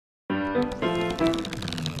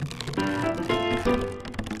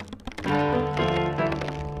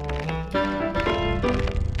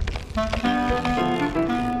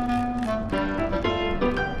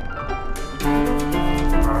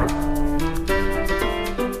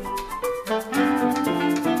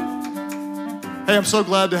Hey, I'm so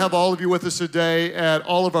glad to have all of you with us today at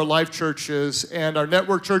all of our life churches and our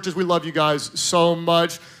network churches. We love you guys so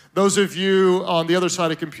much. Those of you on the other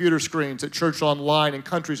side of computer screens at Church Online in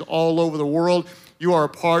countries all over the world, you are a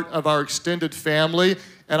part of our extended family.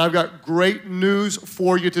 And I've got great news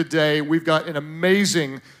for you today. We've got an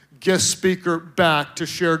amazing guest speaker back to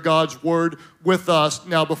share God's word with us.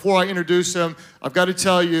 Now, before I introduce him, I've got to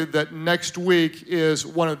tell you that next week is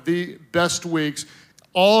one of the best weeks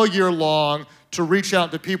all year long to reach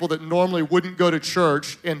out to people that normally wouldn't go to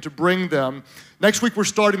church and to bring them. Next week, we're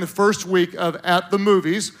starting the first week of At the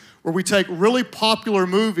Movies, where we take really popular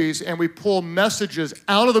movies and we pull messages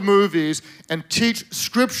out of the movies and teach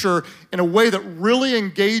scripture in a way that really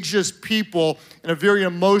engages people in a very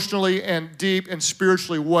emotionally and deep and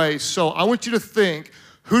spiritually way. So I want you to think,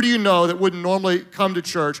 who do you know that wouldn't normally come to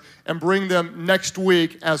church, and bring them next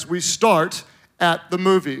week as we start At the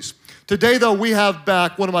Movies. Today, though, we have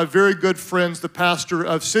back one of my very good friends, the pastor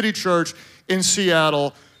of City Church in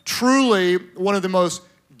Seattle. Truly one of the most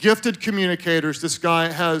gifted communicators. This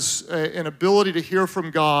guy has an ability to hear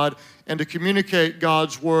from God and to communicate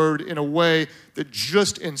God's word in a way that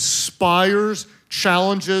just inspires,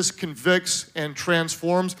 challenges, convicts, and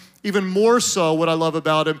transforms. Even more so, what I love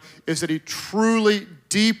about him is that he truly,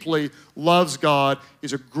 deeply loves God.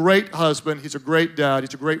 He's a great husband. He's a great dad.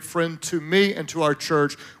 He's a great friend to me and to our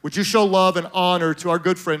church. Would you show love and honor to our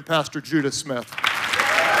good friend, Pastor Judah Smith?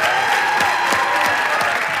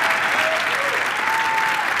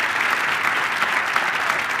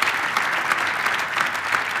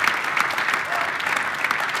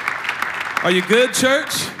 Are you good,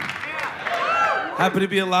 church? Happy to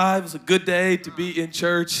be alive. It's a good day to be in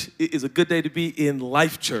church. It is a good day to be in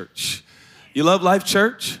Life Church. You love Life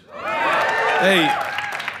Church? Hey,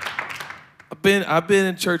 I've been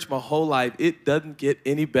in church my whole life. It doesn't get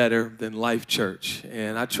any better than Life Church.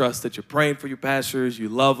 And I trust that you're praying for your pastors, you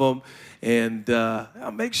love them, and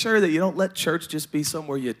make sure that you don't let church just be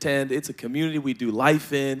somewhere you attend. It's a community we do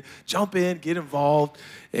life in. Jump in, get involved,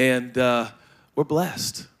 and we're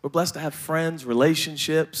blessed. We're blessed to have friends,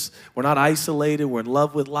 relationships. We're not isolated. We're in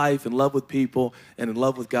love with life, in love with people, and in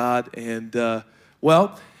love with God. And,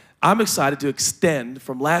 I'm excited to extend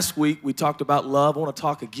from last week. We talked about love. I want to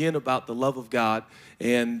talk again about the love of God.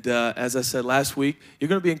 And as I said last week, you're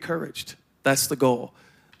going to be encouraged. That's the goal.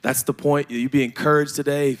 That's the point. You be encouraged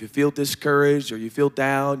today. If you feel discouraged or you feel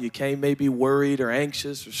down, you came maybe worried or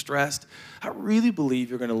anxious or stressed, I really believe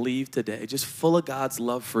you're going to leave today just full of God's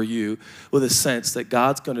love for you, with a sense that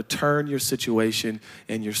God's going to turn your situation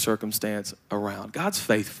and your circumstance around. God's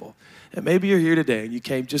faithful. And maybe you're here today and you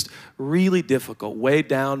came just really difficult, weighed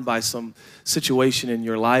down by some situation in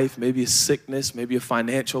your life, maybe a sickness, maybe a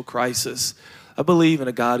financial crisis. I believe in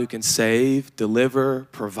a God who can save, deliver,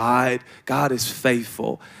 provide. God is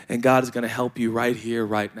faithful, and God is going to help you right here,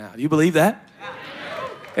 right now. Do you believe that?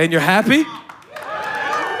 And you're happy?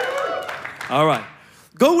 All right.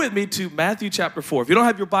 Go with me to Matthew chapter 4. If you don't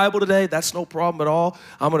have your Bible today, that's no problem at all.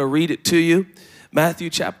 I'm going to read it to you. Matthew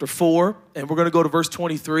chapter 4, and we're going to go to verse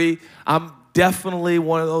 23. I'm definitely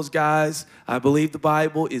one of those guys. I believe the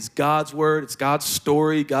Bible is God's word. It's God's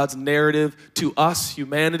story, God's narrative to us,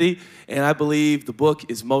 humanity. And I believe the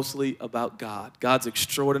book is mostly about God, God's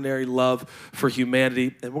extraordinary love for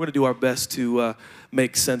humanity. And we're going to do our best to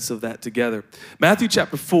make sense of that together. Matthew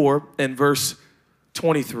chapter 4 and verse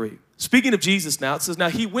 23. Speaking of Jesus now, it says, "Now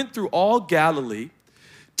he went through all Galilee,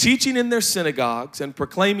 teaching in their synagogues and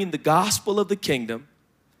proclaiming the gospel of the kingdom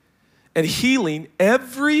and healing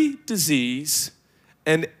every disease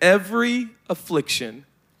and every affliction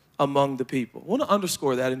among the people." I want to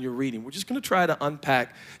underscore that in your reading. We're just going to try to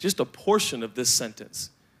unpack just a portion of this sentence.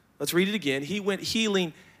 Let's read it again. He went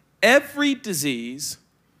healing every disease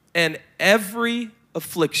and every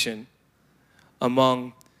affliction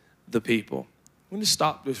among the people. I'm going to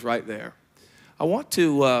stop this right there. I want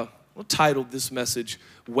to title this message,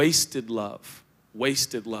 Wasted Love.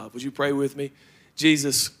 Wasted Love. Would you pray with me?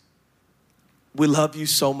 Jesus, we love you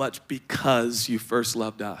so much because you first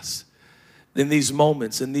loved us. In these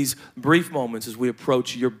moments, in these brief moments as we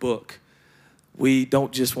approach your book, we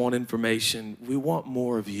don't just want information. We want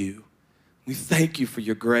more of you. We thank you for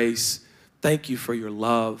your grace. Thank you for your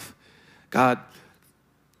love. God,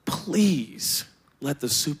 please let the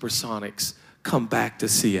Supersonics come back to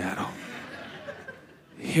Seattle.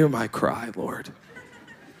 Hear my cry, Lord.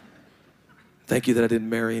 Thank you that I didn't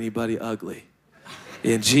marry anybody ugly.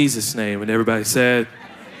 In Jesus' name. And everybody said,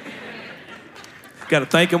 got to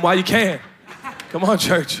thank him while you can. Come on,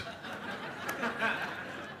 church.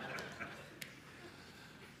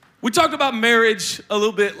 We talked about marriage a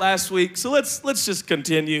little bit last week, so let's just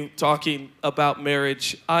continue talking about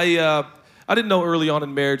marriage. I I didn't know early on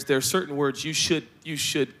in marriage there are certain words you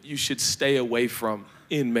should stay away from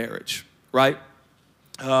in marriage, right?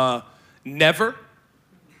 Never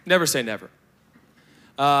say never.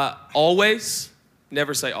 Always,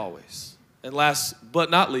 never say always. And last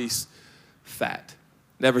but not least, fat.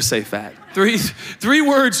 Never say fat. Three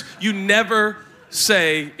words you never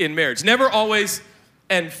say in marriage. Never, always,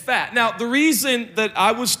 and fat. Now, the reason that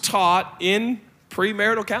I was taught in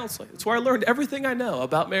premarital counseling, it's where I learned everything I know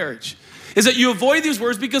about marriage, is that you avoid these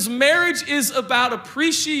words because marriage is about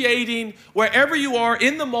appreciating wherever you are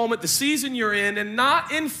in the moment, the season you're in, and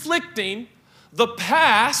not inflicting the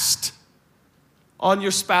past on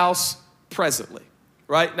your spouse presently,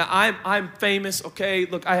 right? Now, I'm famous, okay?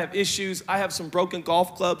 Look, I have issues. I have some broken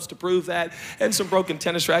golf clubs to prove that and some broken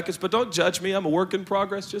tennis rackets, but don't judge me. I'm a work in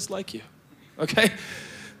progress just like you, okay?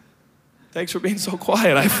 Thanks for being so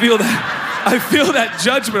quiet. I feel that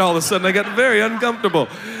judgment all of a sudden. I got very uncomfortable.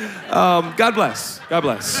 God bless. God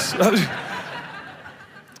bless.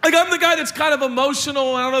 Like, I'm the guy that's kind of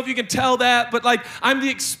emotional. I don't know if you can tell that, but like, I'm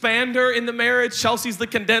the expander in the marriage. Chelsea's the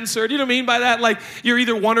condenser. Do you know what I mean by that? Like, you're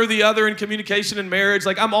either one or the other in communication and marriage.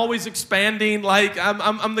 Like, I'm always expanding. Like,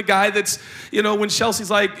 I'm the guy that's, you know, when Chelsea's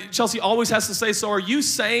like, Chelsea always has to say, so are you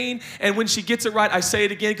saying? And when she gets it right, I say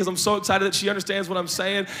it again because I'm so excited that she understands what I'm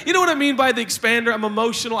saying. You know what I mean by the expander? I'm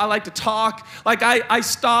emotional. I like to talk. Like, I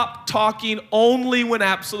stop talking only when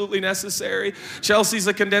absolutely necessary. Chelsea's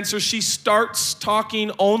a condenser. She starts talking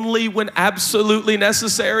only when absolutely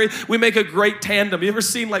necessary. We make a great tandem. You ever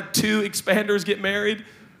seen like two expanders get married?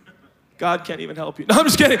 God can't even help you. No, I'm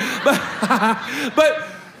just kidding. But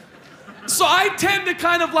so I tend to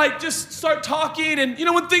kind of like just start talking, and you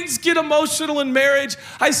know, when things get emotional in marriage,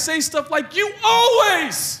 I say stuff like, you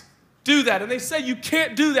always do that. And they say you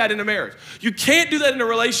can't do that in a marriage. You can't do that in a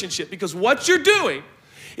relationship, because what you're doing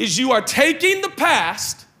is you are taking the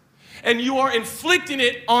past and you are inflicting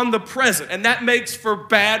it on the present. And that makes for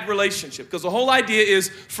bad relationship, because the whole idea is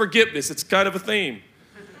forgiveness. It's kind of a theme.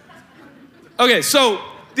 Okay, so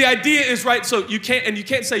the idea is, right, so you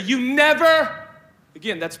can't say you never,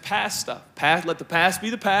 again, that's past stuff. Let the past be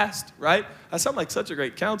the past, right? I sound like such a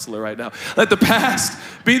great counselor right now. Let the past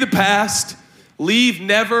be the past. Leave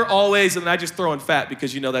never, always, and then I just throw in fat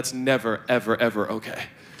because you know that's never, ever, ever okay.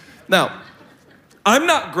 Now, I'm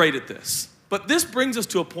not great at this. But this brings us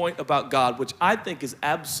to a point about God, which I think is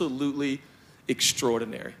absolutely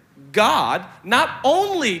extraordinary. God, not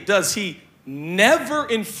only does he never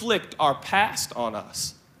inflict our past on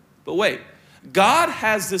us, but wait, God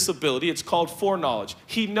has this ability, it's called foreknowledge.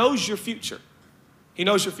 He knows your future. He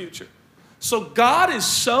knows your future. So God is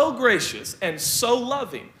so gracious and so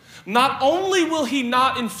loving. Not only will he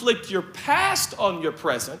not inflict your past on your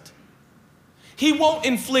present, he won't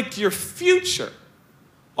inflict your future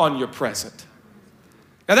on your present.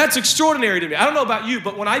 Now that's extraordinary to me. I don't know about you,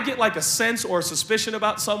 but when I get like a sense or a suspicion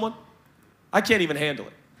about someone, I can't even handle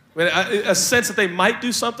it. I mean, a sense that they might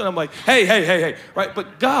do something, I'm like, hey, right?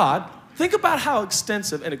 But God, think about how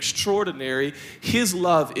extensive and extraordinary his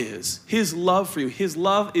love is. His love for you. His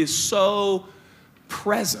love is so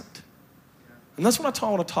present. And that's what I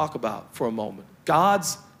want to talk about for a moment.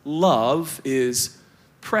 God's love is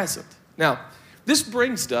present. Now, this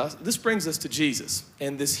brings us to Jesus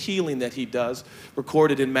and this healing that he does,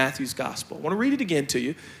 recorded in Matthew's gospel. I want to read it again to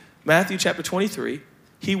you. Matthew chapter 23.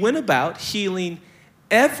 He went about healing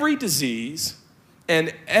every disease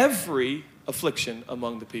and every affliction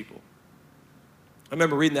among the people. I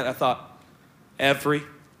remember reading that, I thought, every.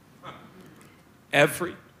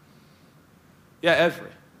 Yeah,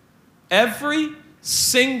 every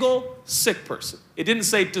single sick person. It didn't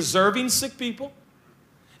say deserving sick people.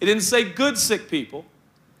 It didn't say good sick people.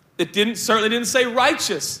 It certainly didn't say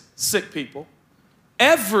righteous sick people.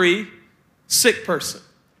 Every sick person.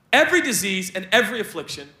 Every disease and every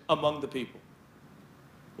affliction among the people.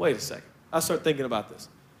 Wait a second. I start thinking about this.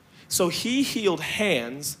 So he healed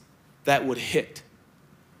hands that would hit.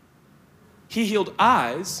 He healed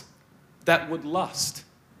eyes that would lust.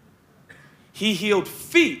 He healed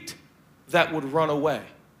feet that would run away.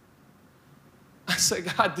 I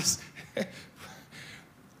said, God,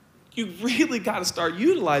 you really got to start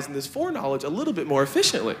utilizing this foreknowledge a little bit more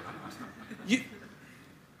efficiently.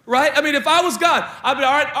 Right? I mean, if I was God, I'd be,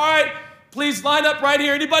 all right, please line up right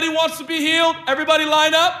here. Anybody wants to be healed? Everybody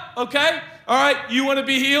line up, okay? All right, you want to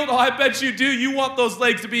be healed? Oh, I bet you do. You want those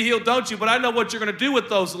legs to be healed, don't you? But I know what you're going to do with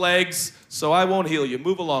those legs, so I won't heal you.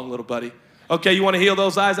 Move along, little buddy. Okay, you want to heal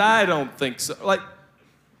those eyes? I don't think so. Like,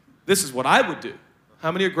 this is what I would do.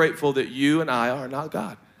 How many are grateful that you and I are not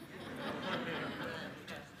God?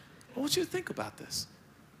 I want you to think about this.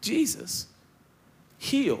 Jesus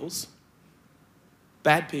heals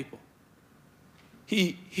bad people.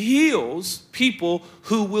 he heals people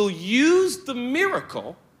who will use the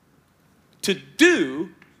miracle to do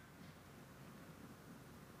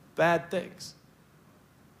bad things.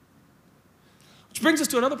 Which brings us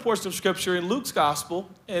to another portion of Scripture in Luke's gospel,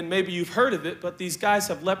 and maybe you've heard of it, but these guys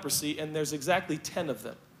have leprosy, and there's exactly 10 of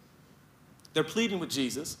them. They're pleading with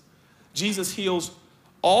Jesus. Jesus heals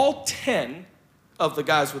all 10 of the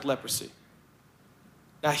guys with leprosy.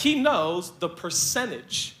 Now, he knows the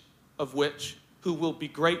percentage of which who will be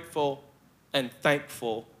grateful and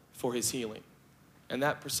thankful for his healing. And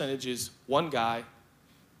that percentage is one guy,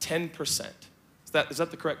 10%. Is that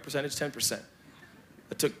the correct percentage? 10%.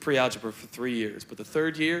 I took pre-algebra for 3 years, but the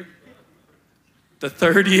third year,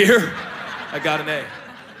 I got an A.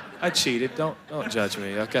 I cheated. Don't judge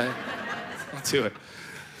me, okay? I'll do it.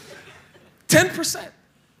 10%.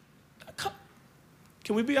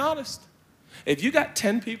 Can we be honest? If you got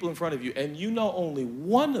 10 people in front of you and you know only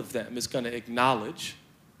one of them is going to acknowledge,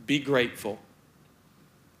 be grateful,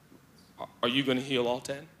 are you going to heal all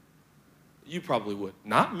 10? You probably would.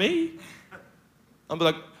 Not me. I'm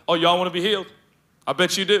like, oh, y'all want to be healed? I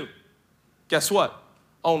bet you do. Guess what?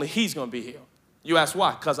 Only he's going to be healed. You ask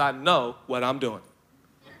why? Because I know what I'm doing.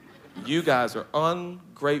 You guys are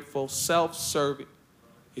ungrateful, self-serving.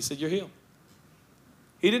 He said, you're healed.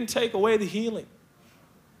 He didn't take away the healing.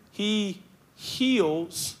 He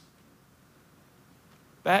heals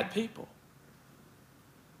bad people.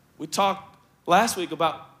 We talked last week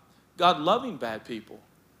about God loving bad people.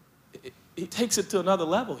 He takes it to another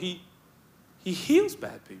level. He heals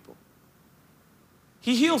bad people.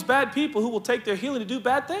 He heals bad people who will take their healing to do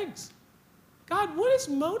bad things. God, what is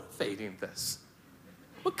motivating this?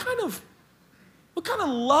 What kind of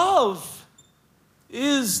love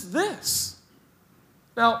is this?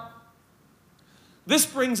 Now, this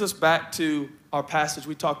brings us back to our passage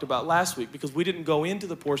we talked about last week, because we didn't go into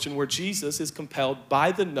the portion where Jesus is compelled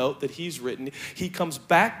by the note that he's written. He comes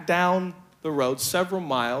back down the road several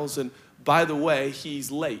miles, and by the way, he's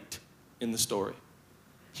late in the story.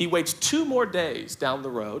 He waits 2 more days down the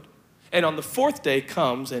road, and on the 4th day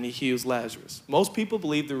comes and he heals Lazarus. Most people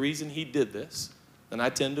believe the reason he did this, and I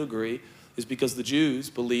tend to agree, is because the Jews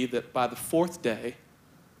believed that by the 4th day,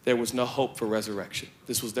 there was no hope for resurrection.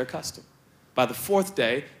 This was their custom. By the 4th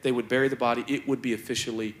day, they would bury the body. It would be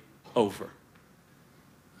officially over.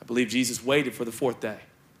 I believe Jesus waited for the 4th day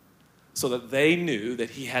so that they knew that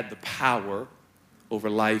he had the power over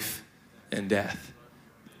life and death.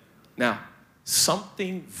 Now,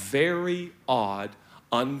 something very odd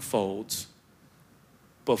unfolds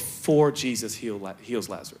before Jesus heals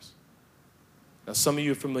Lazarus. Now, some of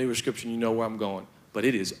you are familiar with Scripture and you know where I'm going, but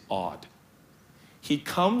it is odd. He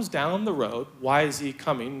comes down the road. Why is he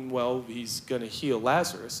coming? Well, he's going to heal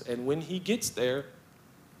Lazarus. And when he gets there,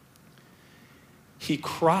 he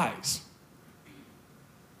cries.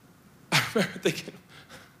 I remember thinking,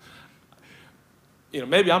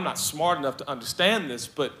 maybe I'm not smart enough to understand this,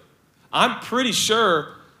 but I'm pretty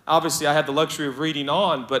sure, obviously I had the luxury of reading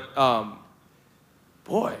on, but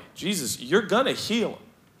boy, Jesus, you're going to heal him.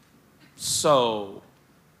 So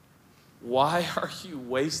why are you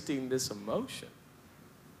wasting this emotion?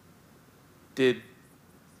 Did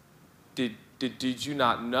you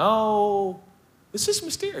not know? This is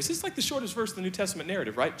mysterious. It's like the shortest verse of the New Testament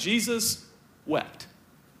narrative, right? Jesus wept,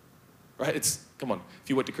 right? Come on, if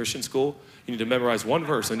you went to Christian school, you need to memorize 1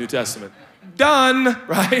 verse in the New Testament. Done,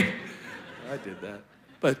 right? I did that.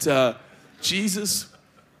 But Jesus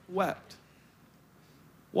wept.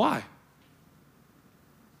 Why?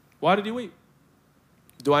 Why did he weep?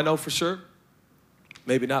 Do I know for sure?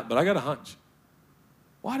 Maybe not, but I got a hunch.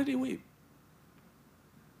 Why did he weep?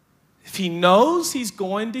 If he knows he's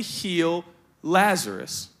going to heal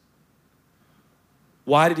Lazarus,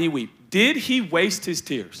 why did he weep? Did he waste his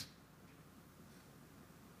tears?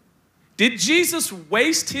 Did Jesus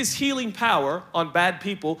waste his healing power on bad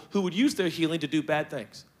people who would use their healing to do bad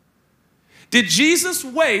things? Did Jesus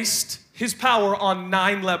waste his power on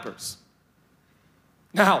 9 lepers?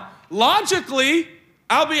 Now, logically,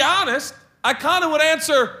 I'll be honest, I kind of would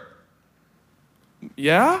answer,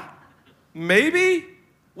 yeah, maybe.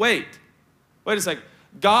 Wait a second.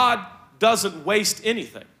 God doesn't waste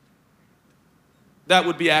anything. That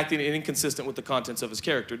would be acting inconsistent with the contents of his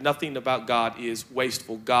character. Nothing about God is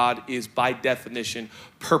wasteful. God is, by definition,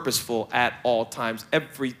 purposeful at all times.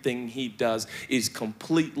 Everything he does is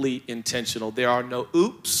completely intentional. There are no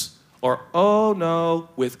oops or oh no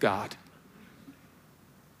with God.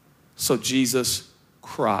 So Jesus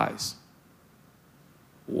cries.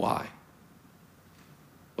 Why?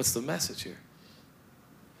 What's the message here?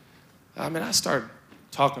 I started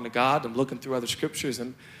talking to God. I'm looking through other scriptures,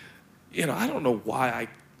 and I don't know why I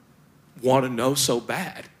want to know so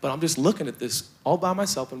bad. But I'm just looking at this all by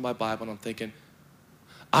myself in my Bible, and I'm thinking,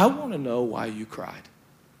 I want to know why you cried.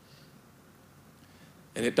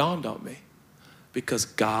 And it dawned on me, because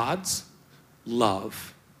God's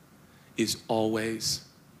love is always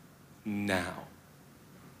now.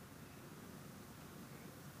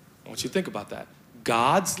 I want you to think about that.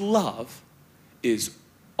 God's love is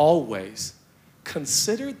always,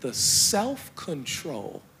 consider the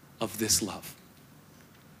self-control of this love.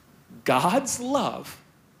 God's love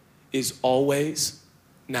is always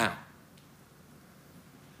now.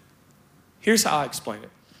 Here's how I explain it.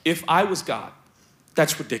 If I was God,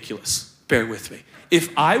 that's ridiculous. Bear with me. If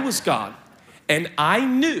I was God and I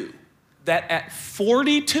knew that at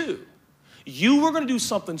 42, you were going to do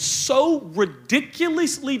something so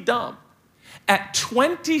ridiculously dumb, at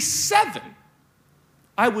 27,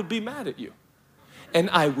 I would be mad at you. And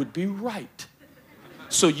I would be right.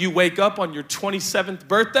 So you wake up on your 27th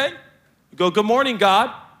birthday, you go, good morning,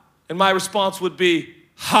 God. And my response would be,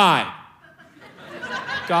 hi.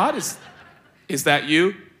 God, is that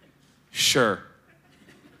you? Sure.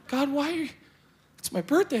 God, why are you? It's my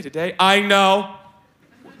birthday today. I know.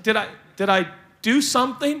 Did I do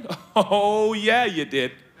something? Oh, yeah, you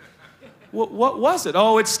did. What was it?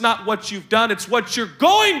 Oh, it's not what you've done. It's what you're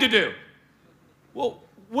going to do. Well,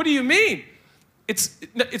 what do you mean?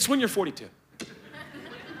 It's when you're 42.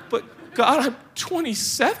 But God, I'm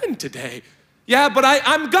 27 today. Yeah, but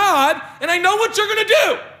I'm God, and I know what you're going to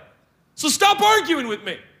do. So stop arguing with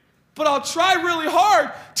me. But I'll try really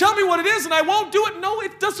hard. Tell me what it is, and I won't do it. No,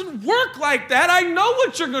 it doesn't work like that. I know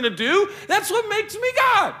what you're going to do. That's what makes me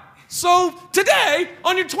God. So today,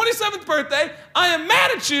 on your 27th birthday, I am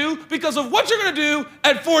mad at you because of what you're going to do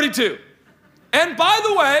at 42. And by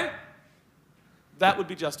the way, that would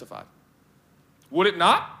be justified. Would it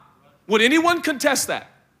not? Would anyone contest that?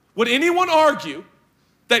 Would anyone argue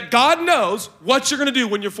that God knows what you're going to do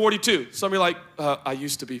when you're 42? Some of you are like, I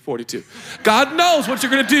used to be 42. God knows what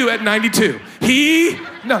you're going to do at 92.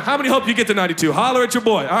 How many hope you get to 92? Holler at your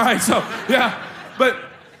boy. All right, so, yeah. But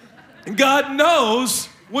God knows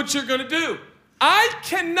what you're going to do. I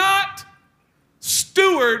cannot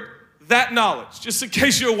steward that knowledge, just in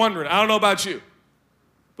case you're wondering. I don't know about you.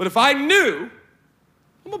 But if I knew,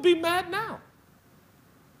 I'm going to be mad now.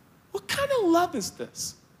 What kind of love is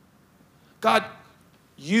this? God,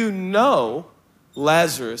 you know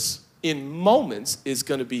Lazarus in moments is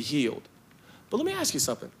going to be healed. But let me ask you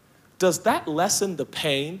something. Does that lessen the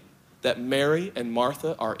pain that Mary and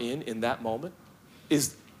Martha are in that moment?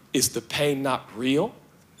 Is the pain not real?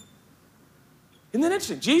 Isn't that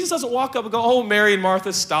interesting? Jesus doesn't walk up and go, oh, Mary and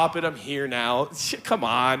Martha, stop it. I'm here now. Come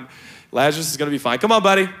on. Lazarus is going to be fine. Come on,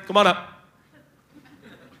 buddy. Come on up.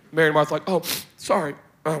 Mary and Martha are like, oh, sorry.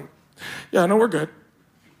 Yeah, no, we're good.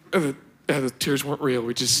 The tears weren't real.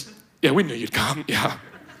 We knew you'd come. Yeah.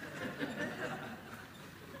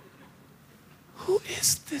 Who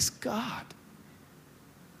is this God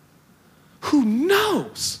who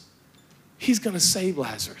knows he's going to save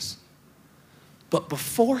Lazarus, but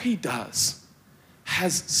before he does,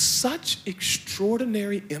 has such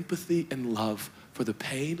extraordinary empathy and love for the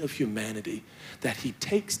pain of humanity that he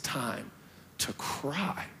takes time to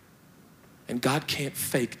cry? And God can't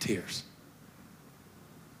fake tears.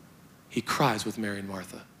 He cries with Mary and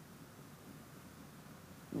Martha.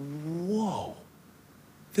 Whoa,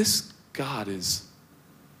 this God is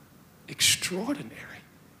extraordinary.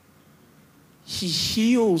 He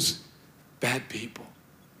heals bad people.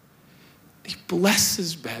 He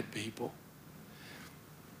blesses bad people.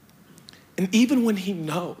 And even when he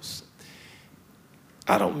knows,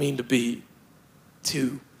 I don't mean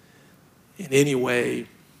to in any way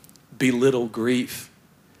belittle grief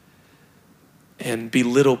and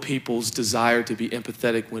belittle people's desire to be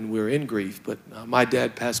empathetic when we're in grief, but my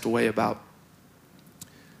dad passed away about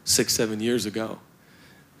 6-7 years ago.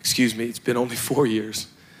 Excuse me, it's been only 4 years.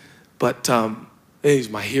 But he's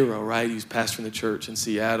my hero, right? He was pastoring the church in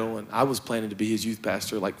Seattle, and I was planning to be his youth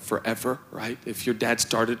pastor like forever, right? If your dad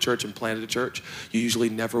started a church and planted a church, you usually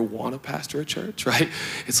never want to pastor a church, right?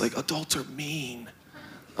 It's like, adults are mean.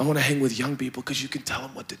 I want to hang with young people because you can tell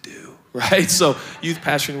them what to do, right? So youth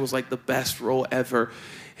pastoring was like the best role ever.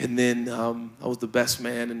 And then I was the best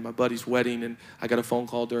man in my buddy's wedding, and I got a phone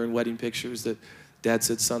call during wedding pictures that Dad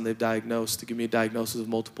said, son, they've diagnosed to give me a diagnosis of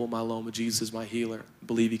multiple myeloma. Jesus is my healer. I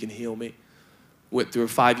believe he can heal me. Went through a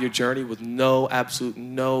 5-year journey with no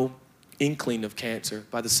inkling of cancer.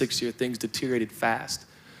 By the 6th year, things deteriorated fast.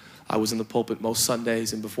 I was in the pulpit most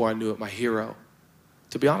Sundays, and before I knew it, my hero.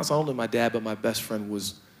 To be honest, not only my dad, but my best friend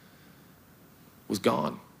was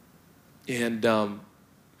gone. And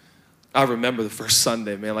I remember the first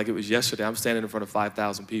Sunday, man, like it was yesterday. I'm standing in front of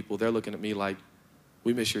 5,000 people. They're looking at me like,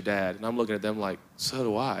 we miss your dad. And I'm looking at them like, so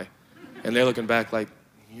do I. And they're looking back like,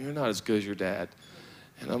 you're not as good as your dad.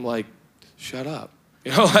 And I'm like, shut up.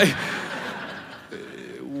 You know, like,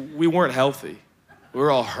 we weren't healthy. We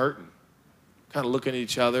were all hurting, kind of looking at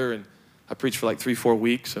each other. And I preached for like 3-4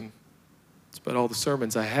 weeks, and it's about all the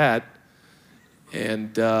sermons I had.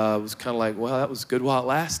 And it was kind of like, well, that was good while it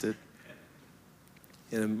lasted.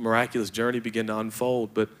 And a miraculous journey began to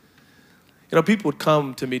unfold. But, you know, people would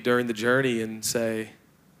come to me during the journey and say,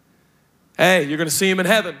 hey, you're going to see him in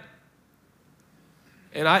heaven.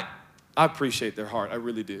 And I appreciate their heart. I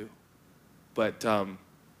really do. But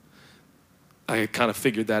I kind of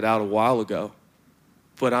figured that out a while ago.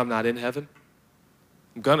 But I'm not in heaven.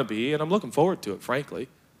 I'm going to be, and I'm looking forward to it, frankly.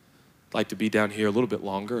 I'd like to be down here a little bit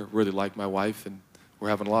longer. I really like my wife, and we're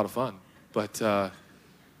having a lot of fun. But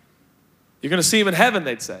you're going to see him in heaven,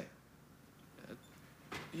 they'd say.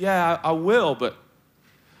 Yeah, I will, but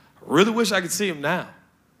I really wish I could see him now.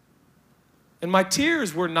 And my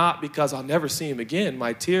tears were not because I'll never see him again.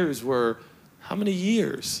 My tears were, how many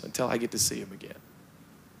years until I get to see him again?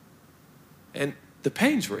 And the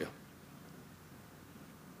pain's real.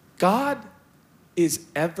 God is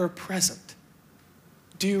ever present.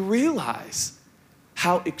 Do you realize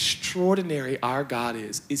how extraordinary our God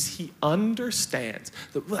is he understands.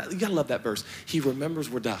 You gotta love that verse. He remembers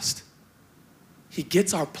we're dust. He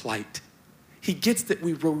gets our plight. He gets that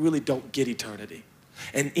we really don't get eternity.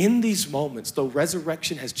 And in these moments, though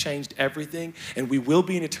resurrection has changed everything, and we will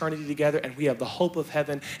be in eternity together, and we have the hope of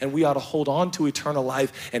heaven, and we ought to hold on to eternal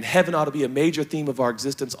life, and heaven ought to be a major theme of our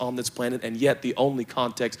existence on this planet, and yet the only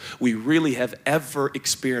context we really have ever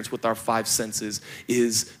experienced with our 5 senses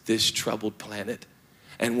is this troubled planet.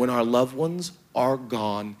 And when our loved ones are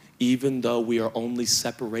gone, even though we are only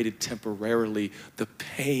separated temporarily, the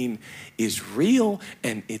pain is real,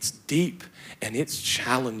 and it's deep, and it's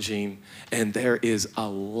challenging, and there is a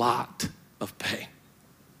lot of pain.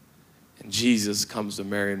 And Jesus comes to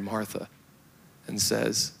Mary and Martha and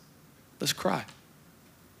says, let's cry.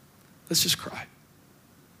 Let's just cry.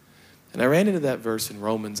 And I ran into that verse in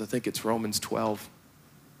Romans. I think it's Romans 12,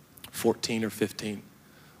 14 or 15.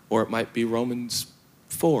 Or it might be Romans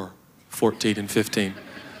 4, 14 and 15.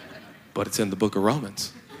 But it's in the book of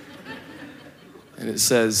Romans. And it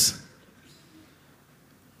says,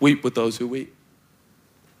 weep with those who weep.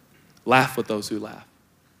 Laugh with those who laugh.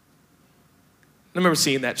 I remember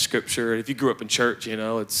seeing that scripture. If you grew up in church, you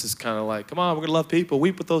know, it's just kind of like, come on, we're going to love people.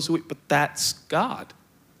 Weep with those who weep. But that's God.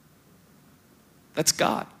 That's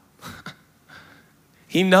God.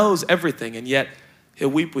 He knows everything, and yet he'll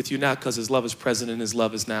weep with you now because his love is present, and his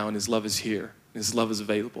love is now, and his love is here, and his love is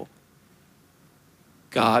available.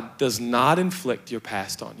 God does not inflict your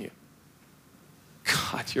past on you.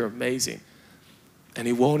 God, you're amazing. And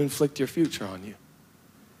he won't inflict your future on you.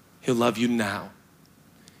 He'll love you now.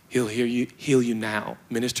 He'll heal you now,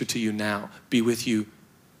 minister to you now, be with you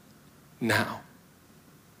now.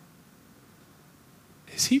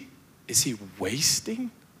 Is he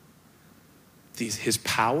wasting his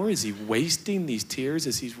power? Is he wasting these tears?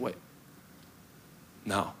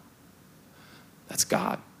 No. That's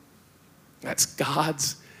God. That's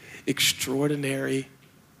God's extraordinary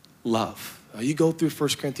love. You go through 1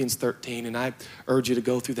 Corinthians 13, and I urge you to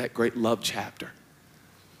go through that great love chapter.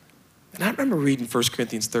 And I remember reading 1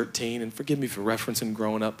 Corinthians 13, and forgive me for referencing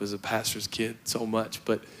growing up as a pastor's kid so much,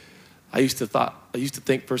 but I used to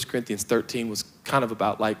think 1 Corinthians 13 was kind of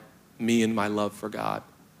about like me and my love for God.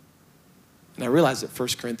 And I realized that 1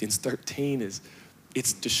 Corinthians 13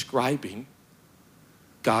 it's describing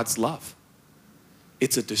God's love.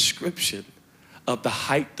 It's a description of the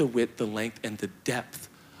height, the width, the length, and the depth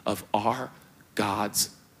of our God's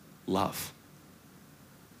love.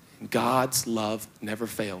 God's love never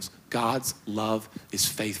fails. God's love is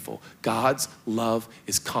faithful. God's love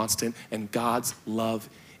is constant, and God's love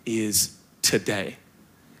is today.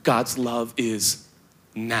 God's love is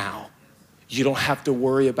now. You don't have to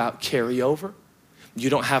worry about carryover. You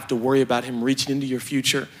don't have to worry about him reaching into your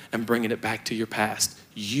future and bringing it back to your past.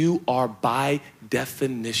 You are by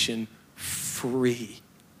definition free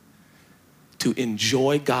to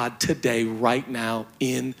enjoy God today, right now,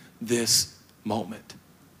 in this moment.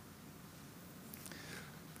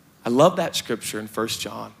 I love that scripture in 1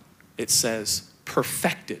 John. It says,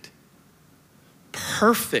 perfect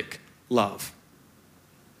love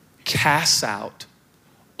casts out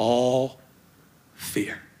all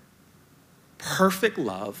fear. Perfect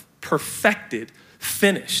love, perfected,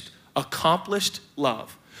 finished, accomplished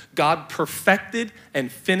love. God perfected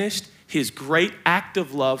and finished his great act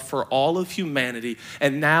of love for all of humanity.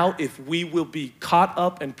 And now if we will be caught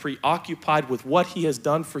up and preoccupied with what he has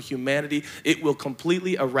done for humanity, it will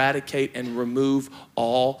completely eradicate and remove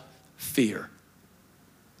all fear.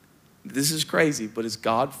 This is crazy, but as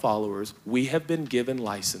God followers, we have been given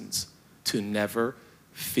license to never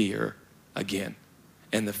fear again.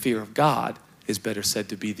 And the fear of God is better said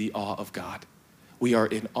to be the awe of God. We are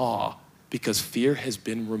in awe because fear has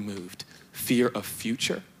been removed. Fear of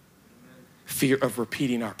future, fear of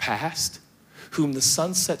repeating our past. Whom the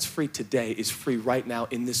Son sets free today is free right now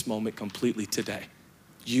in this moment, completely today.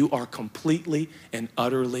 You are completely and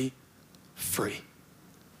utterly free.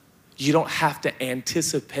 You don't have to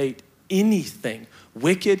anticipate anything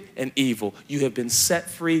wicked and evil. You have been set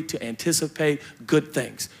free to anticipate good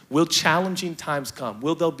things. Will challenging times come?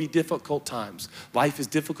 Will there be difficult times? Life is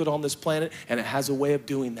difficult on this planet, and it has a way of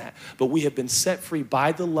doing that. But we have been set free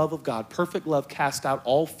by the love of God. Perfect love casts out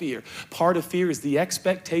all fear. Part of fear is the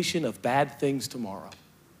expectation of bad things tomorrow.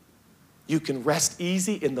 You can rest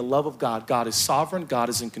easy in the love of God. God is sovereign, God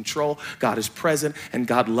is in control, God is present, and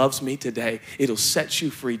God loves me today. It'll set you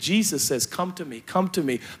free. Jesus says, come to me,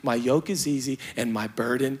 my yoke is easy and my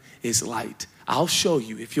burden is light. I'll show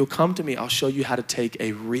you, if you'll come to me, I'll show you how to take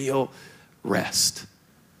a real rest.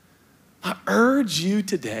 I urge you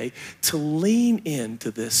today to lean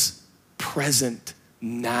into this present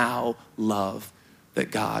now love that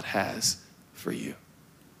God has for you.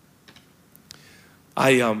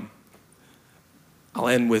 I'll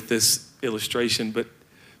end with this illustration, but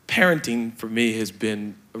parenting for me has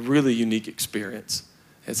been a really unique experience,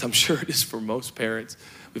 as I'm sure it is for most parents.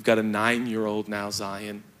 We've got a 9-year-old now,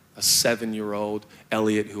 Zion, a 7-year-old,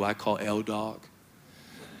 Elliot, who I call L-Dog,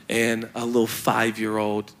 and a little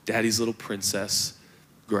 5-year-old, Daddy's little princess,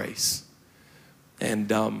 Grace. And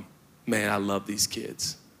man, I love these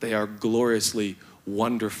kids. They are gloriously,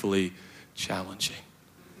 wonderfully challenging.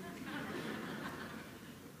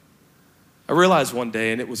 I realized one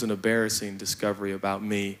day, and it was an embarrassing discovery about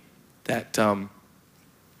me, that I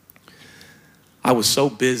was so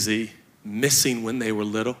busy missing when they were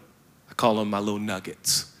little. I call them my little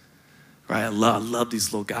nuggets, right? I love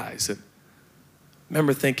these little guys. And I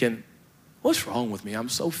remember thinking, what's wrong with me? I'm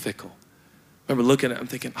so fickle. I remember looking at them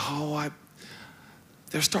thinking,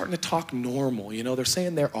 they're starting to talk normal. You know, they're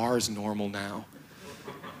saying their R's normal now.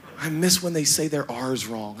 I miss when they say their R's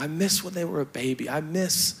wrong. I miss when they were a baby.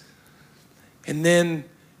 And then,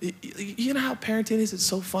 you know how parenting is? It's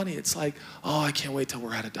so funny. It's like, I can't wait till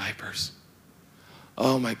we're out of diapers.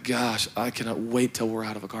 Oh my gosh, I cannot wait till we're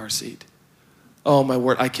out of a car seat. Oh my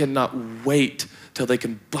word, I cannot wait till they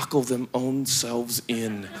can buckle them own selves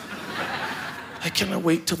in. I cannot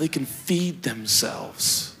wait till they can feed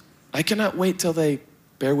themselves. I cannot wait till they,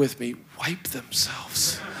 bear with me, wipe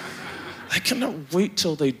themselves. I cannot wait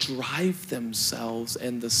till they drive themselves,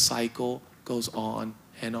 and the cycle goes on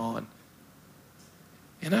and on.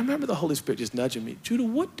 And I remember the Holy Spirit just nudging me, Judah,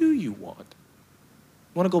 what do you want?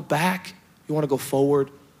 You want to go back? You want to go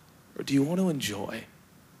forward? Or do you want to enjoy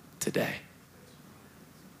today?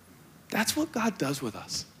 That's what God does with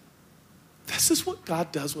us. This is what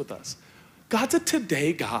God does with us. God's a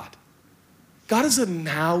today God. God is a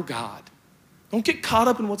now God. Don't get caught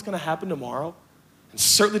up in what's going to happen tomorrow. And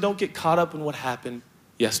certainly don't get caught up in what happened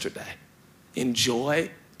yesterday.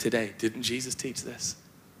 Enjoy today. Didn't Jesus teach this?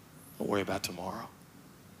 Don't worry about tomorrow.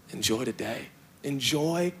 Enjoy today.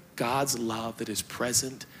 Enjoy God's love that is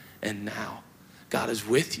present and now. God is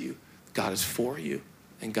with you. God is for you.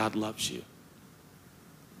 And God loves you.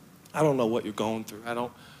 I don't know what you're going through. I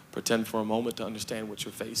don't pretend for a moment to understand what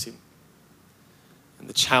you're facing and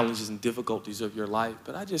the challenges and difficulties of your life.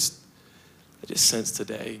 But I just sense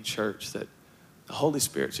today in church that the Holy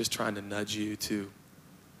Spirit's just trying to nudge you to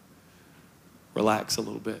relax a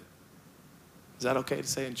little bit. Is that okay to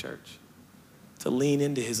say in church? To lean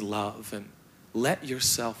into his love and let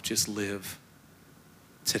yourself just live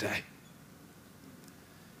today.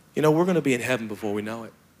 You know, we're going to be in heaven before we know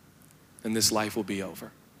it, and this life will be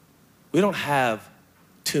over. We don't have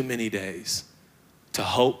too many days to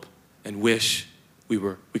hope and wish we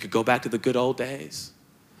could go back to the good old days,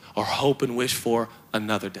 or hope and wish for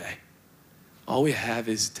another day. All we have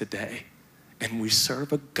is today, and we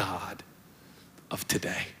serve a God of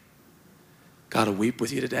today. God will weep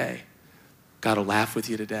with you today. God will laugh with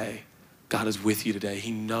you today. God is with you today.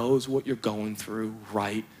 He knows what you're going through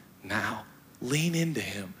right now. Lean into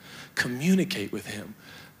him. Communicate with him.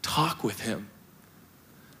 Talk with him.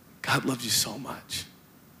 God loves you so much.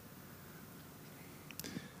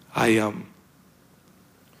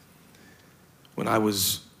 When I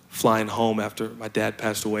was flying home after my dad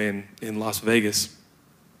passed away in Las Vegas,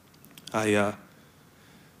 I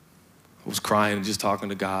I was crying and just talking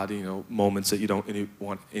to God, moments that you don't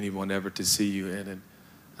want anyone ever to see you in. And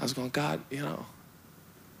I was going, God,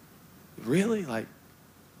 really? Like,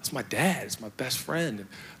 that's my dad. It's my best friend. And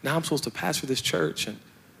now I'm supposed to pastor this church, and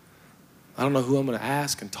I don't know who I'm going to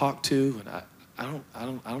ask and talk to, and I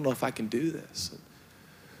don't know if I can do this. And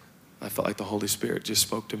I felt like the Holy Spirit just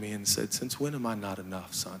spoke to me and said, since when am I not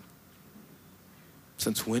enough, son?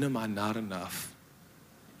 Since when am I not enough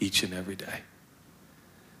each and every day?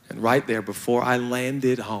 And right there, before I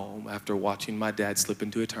landed home, after watching my dad slip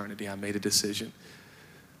into eternity, I made a decision.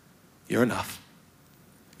 You're enough.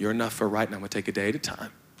 You're enough for right now. I'm going to take a day at a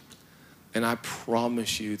time. And I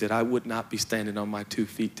promise you that I would not be standing on my 2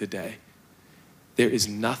 feet today. There is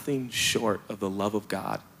nothing short of the love of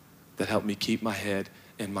God that helped me keep my head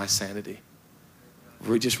and my sanity.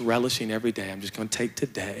 We're just relishing every day. I'm just going to take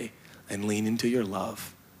today and lean into your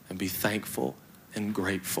love and be thankful and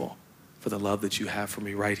grateful for the love that you have for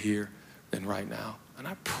me right here and right now. And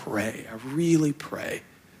I really pray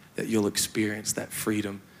that you'll experience that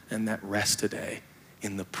freedom and that rest today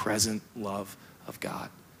in the present love of God.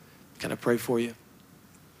 Can I pray for you?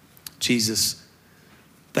 Jesus,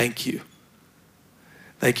 thank you.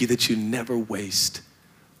 Thank you that you never waste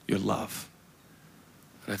your love.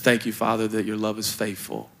 And I thank you, Father, that your love is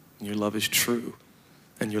faithful and your love is true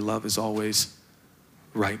and your love is always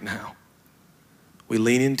right now. We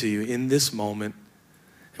lean into you in this moment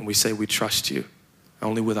and we say we trust you, not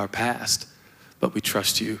only with our past, but we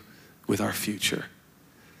trust you with our future.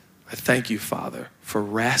 I thank you, Father, for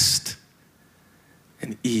rest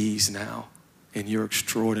and ease now in your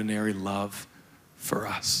extraordinary love for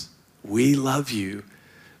us. We love you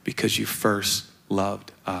because you first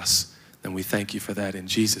loved us. And we thank you for that in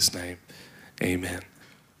Jesus' name. Amen.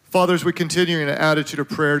 Father, as we continue in an attitude of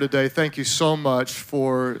prayer today, thank you so much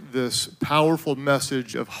for this powerful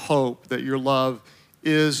message of hope that your love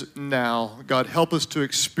is now. God, help us to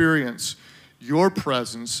experience your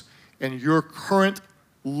presence and your current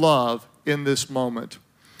love in this moment.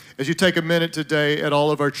 As you take a minute today at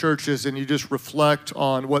all of our churches and you just reflect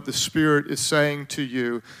on what the Spirit is saying to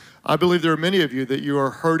you, I believe there are many of you that you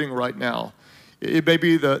are hurting right now. It may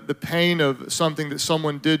be the pain of something that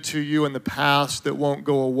someone did to you in the past that won't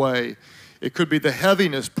go away. It could be the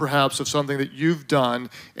heaviness, perhaps, of something that you've done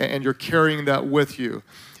and you're carrying that with you.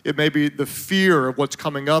 It may be the fear of what's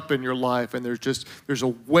coming up in your life and there's a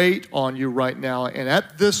weight on you right now. And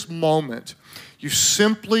at this moment, you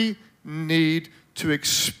simply need to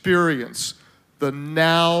experience the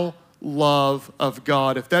now love of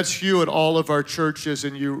God. If that's you at all of our churches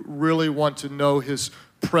and you really want to know his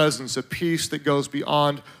presence, a peace that goes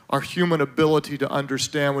beyond our human ability to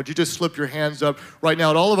understand, would you just slip your hands up right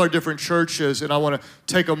now at all of our different churches? And I want to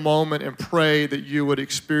take a moment and pray that you would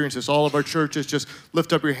experience this. All of our churches, just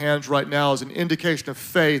lift up your hands right now as an indication of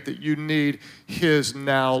faith that you need his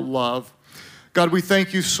now love. God, we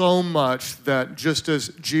thank you so much that just as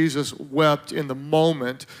Jesus wept in the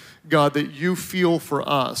moment, God, that you feel for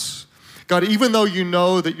us. God, even though you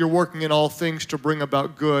know that you're working in all things to bring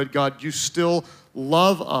about good, God, you still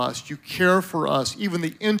love us. You care for us, even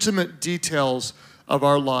the intimate details of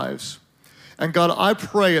our lives. And God, I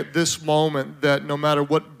pray at this moment that no matter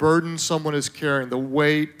what burden someone is carrying, the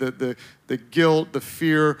weight, the guilt, the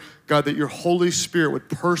fear, God, that your Holy Spirit would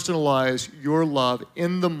personalize your love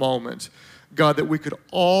in the moment. God, that we could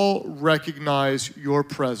all recognize your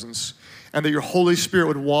presence and that your Holy Spirit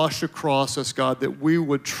would wash across us, God, that we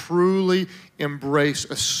would truly embrace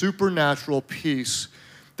a supernatural peace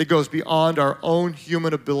that goes beyond our own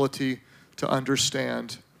human ability to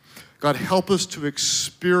understand. God, help us to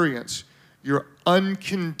experience your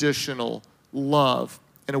unconditional love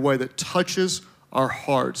in a way that touches our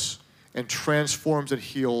hearts and transforms and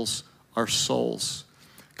heals our souls.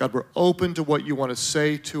 God, we're open to what you want to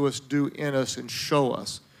say to us, do in us, and show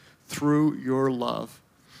us through your love.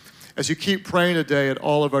 As you keep praying today at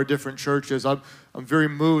all of our different churches, I'm very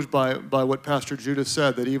moved by what Pastor Judah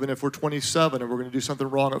said, that even if we're 27 and we're going to do something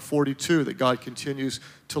wrong at 42, that God continues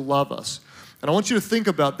to love us. And I want you to think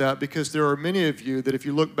about that because there are many of you that if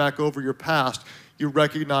you look back over your past, you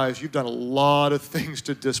recognize you've done a lot of things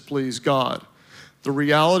to displease God. The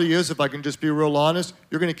reality is, if I can just be real honest,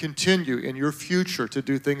 you're going to continue in your future to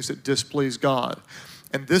do things that displease God.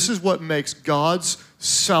 And this is what makes God's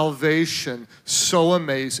salvation so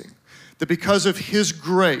amazing, that because of his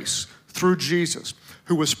grace through Jesus,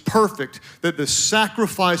 who was perfect, that the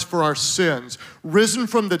sacrifice for our sins, risen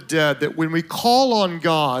from the dead, that when we call on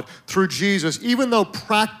God through Jesus, even though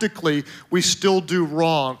practically we still do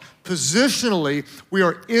wrong, Positionally, we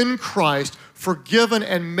are in Christ, forgiven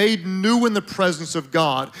and made new in the presence of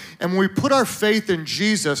God. And when we put our faith in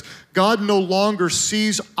Jesus, God no longer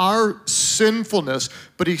sees our sinfulness,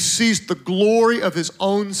 but he sees the glory of his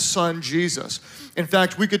own Son, Jesus. In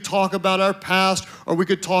fact, we could talk about our past or we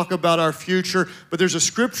could talk about our future, but there's a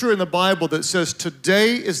scripture in the Bible that says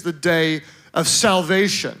today is the day of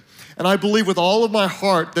salvation. And I believe with all of my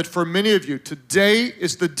heart that for many of you, today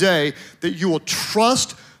is the day that you will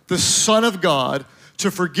trust the Son of God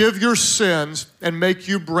to forgive your sins and make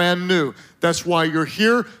you brand new. That's why you're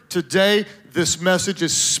here today. This message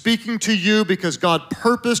is speaking to you because God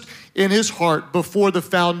purposed in his heart before the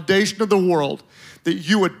foundation of the world that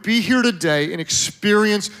you would be here today and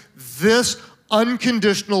experience this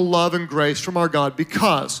unconditional love and grace from our God,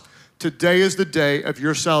 because today is the day of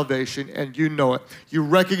your salvation and you know it. You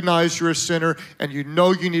recognize you're a sinner and you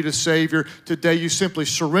know you need a Savior. Today you simply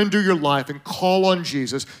surrender your life and call on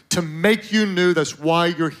Jesus to make you new. That's why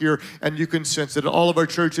you're here, and you can sense it. At all of our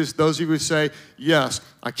churches, those of you who say, yes,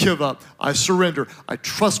 I give up, I surrender, I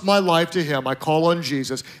trust my life to him, I call on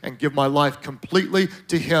Jesus and give my life completely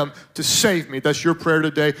to him to save me. That's your prayer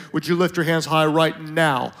today. Would you lift your hands high right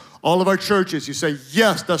now? All of our churches, you say,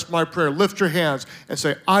 yes, that's my prayer. Lift your hands and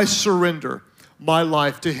say, I surrender my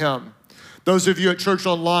life to him. Those of you at Church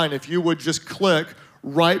Online, if you would just click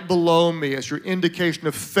right below me as your indication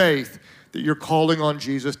of faith that you're calling on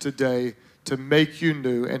Jesus today to make you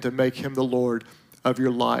new and to make him the Lord of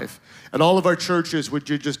your life. At all of our churches, would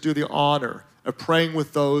you just do the honor of praying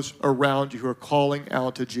with those around you who are calling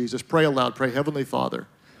out to Jesus? Pray aloud. Pray, Heavenly Father,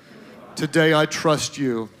 today I trust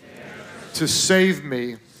you to save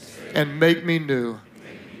me and make me new.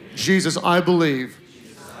 Jesus, I believe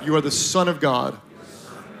you are the Son of God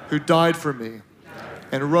who died for me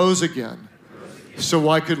and rose again so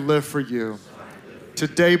I could live for you.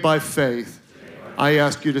 Today, by faith, I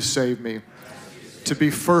ask you to save me, to be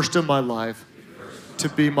first in my life, to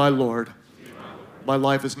be my Lord. My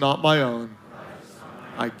life is not my own.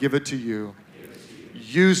 I give it to you.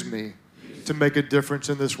 Use me to make a difference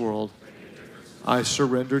in this world. I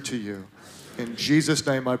surrender to you. In Jesus'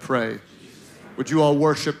 name I pray. Would you all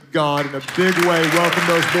worship God in a big way? Welcome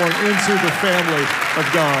those born into the family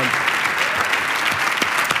of God.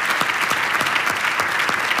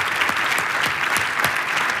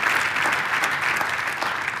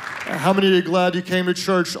 How many of you are glad you came to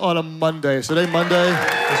church on a Monday? Is today Monday?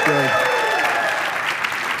 That's good.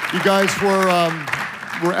 You guys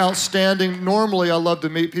were outstanding. Normally I love to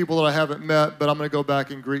meet people that I haven't met, but I'm going to go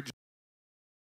back and greet